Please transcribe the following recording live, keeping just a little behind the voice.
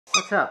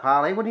What's up,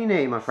 Harley? What do you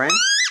need, my friend?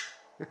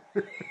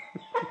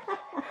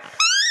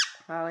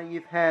 Harley,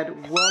 you've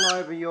had well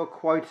over your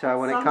quota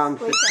when it comes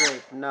to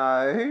treats.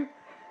 No.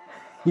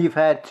 You've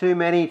had too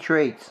many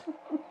treats.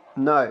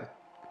 No.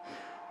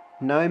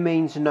 No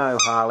means no,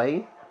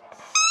 Harley.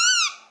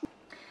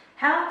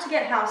 How to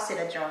get house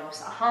sitter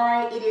jobs.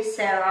 Hi, it is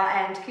Sarah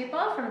and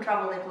Cooper from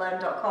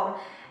TravelLiveLearn.com,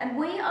 and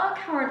we are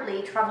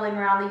currently travelling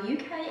around the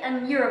UK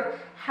and Europe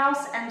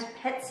house and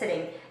pet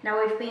sitting. Now,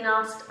 we've been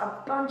asked a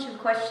bunch of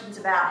questions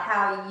about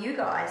how you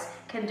guys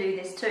can do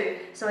this too,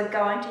 so we're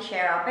going to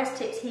share our best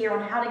tips here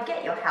on how to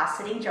get your house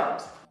sitting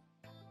jobs.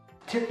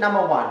 Tip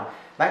number 1,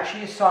 make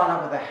sure you sign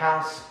up with a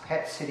house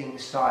pet sitting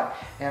site.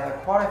 Now, there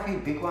are quite a few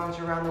big ones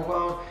around the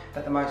world,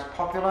 but the most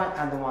popular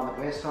and the one that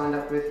we're signed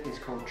up with is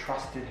called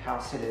Trusted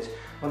House Sitters.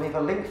 We'll leave a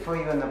link for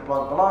you in the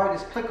blog below.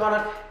 Just click on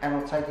it and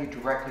we'll take you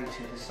directly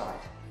to the site.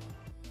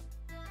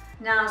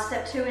 Now,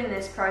 step 2 in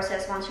this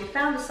process, once you've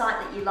found a site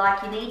that you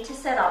like, you need to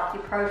set up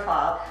your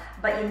profile,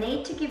 but you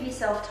need to give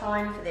yourself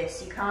time for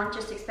this. You can't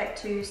just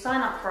expect to sign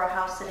up for a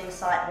house sitting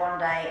site one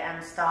day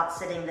and start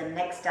sitting the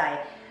next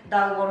day.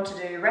 They'll want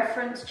to do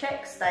reference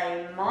checks,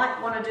 they might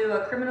want to do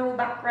a criminal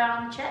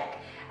background check,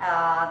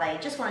 they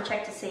just want to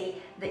check to see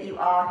that you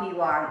are who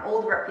you are, and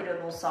all the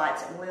reputable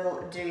sites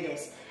will do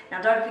this.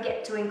 Now, don't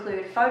forget to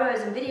include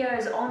photos and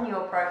videos on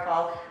your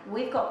profile.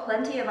 We've got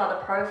plenty of other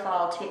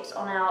profile tips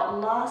on our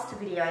last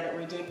video that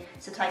we did,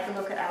 so take a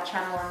look at our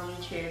channel on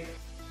YouTube.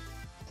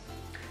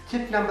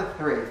 Tip number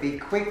 3, be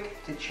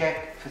quick to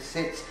check for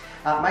sits.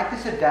 Make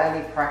this a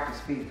daily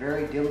practice, be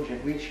very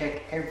diligent. We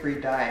check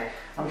every day.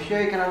 I'm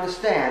sure you can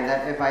understand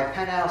that if a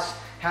penthouse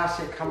house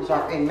sit comes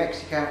up in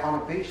Mexico on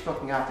a beach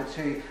looking after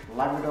 2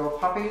 Labrador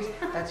puppies,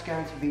 that's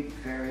going to be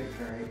very,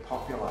 very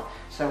popular.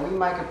 So we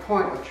make a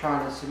point of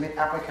trying to submit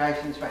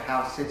applications for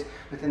house sits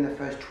within the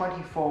first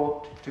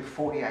 24 to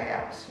 48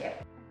 hours.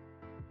 Yep.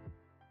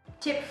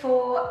 Tip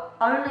 4,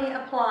 only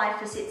apply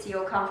for sits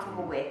you're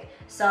comfortable with.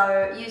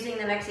 So using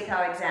the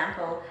Mexico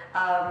example,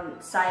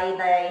 say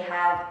they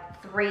have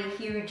 3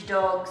 huge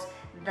dogs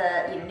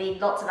that you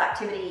need lots of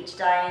activity each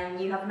day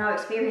and you have no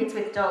experience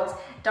with dogs,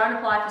 don't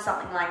apply for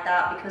something like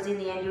that, because in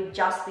the end you'll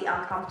just be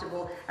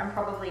uncomfortable and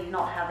probably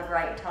not have a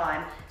great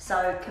time.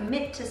 So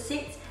commit to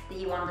sits that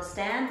you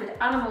understand with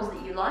animals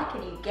that you like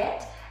and you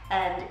get,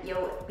 and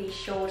you'll be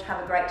sure to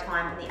have a great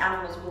time, and the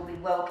animals will be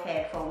well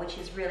cared for, which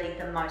is really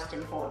the most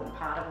important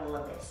part of all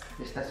of this.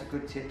 Yes, that's a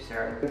good tip,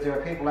 Sarah. If there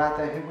are people out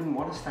there who wouldn't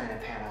want to stay in a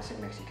penthouse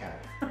in Mexico.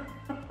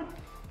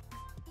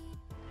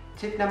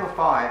 Tip number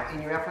 5,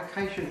 in your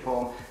application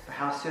form for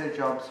house sitter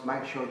jobs,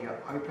 make sure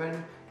you're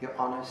open, you're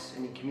honest,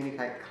 and you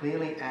communicate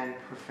clearly and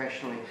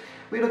professionally.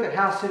 We look at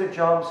house sitter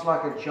jobs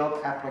like a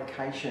job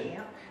application.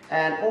 Yep.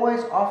 And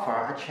always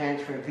offer a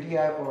chance for a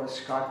video or a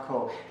Skype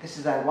call. This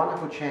is a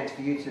wonderful chance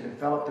for you to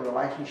develop the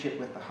relationship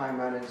with the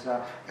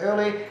homeowners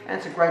early, and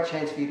it's a great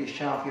chance for you to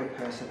show off your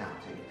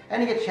personality.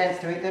 And you get a chance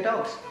to meet their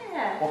dogs,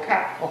 or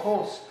cat, or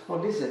horse, or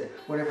lizard,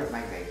 whatever it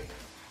may be.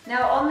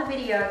 Now, on the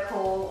video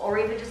call, or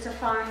even just a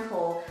phone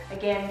call,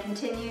 again,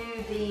 continue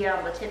the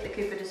tip that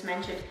Cooper just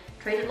mentioned.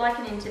 Treat it like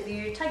an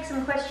interview, take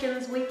some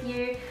questions with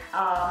you,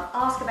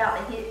 ask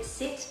about the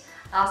sit,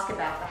 ask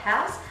about the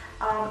house,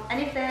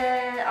 and if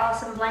there are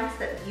some blanks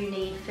that you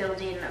need filled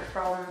in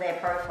from their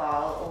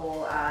profile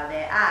or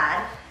their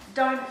ad,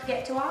 don't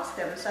forget to ask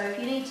them. So if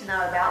you need to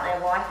know about their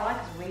Wi-Fi,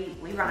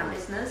 because we run a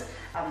business,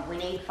 we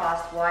need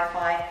fast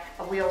Wi-Fi.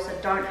 We also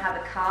don't have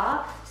a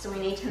car, so we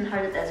need to know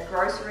that there's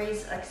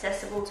groceries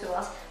accessible to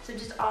us. So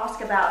just ask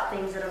about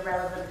things that are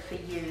relevant for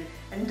you,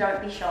 and don't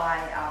be shy.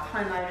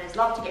 Homeowners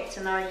love to get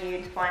to know you,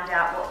 to find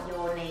out what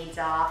your needs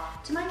are,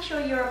 to make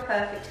sure you're a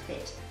perfect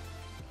fit.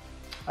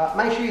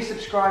 Make sure you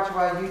subscribe to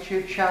our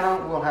YouTube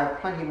channel. We'll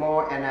have plenty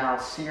more in our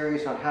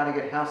series on how to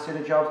get house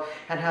sitter jobs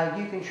and how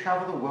you can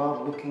travel the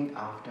world looking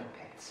after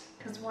pets.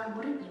 Because why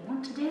wouldn't you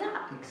want to do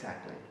that?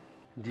 Exactly.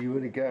 Do you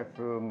want to go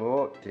for a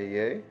walk, do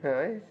you?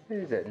 Hey,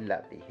 there's that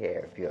lovely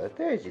hair of yours.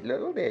 There's your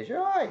little, there's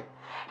your eye.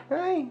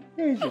 Hey,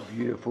 there's a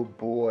beautiful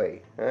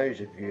boy.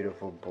 There's a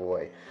beautiful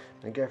boy.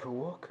 Wanna go for a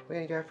walk? We're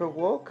going to go for a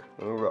walk?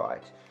 All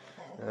right.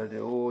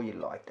 Oh, you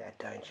like that,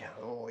 don't you?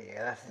 Oh,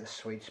 yeah, that's the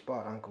sweet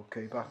spot, Uncle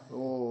Cooper.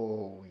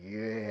 Oh,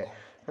 yeah.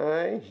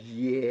 Hey,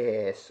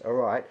 yes. All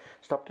right,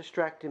 stop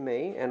distracting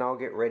me and I'll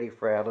get ready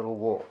for our little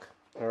walk.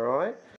 All right?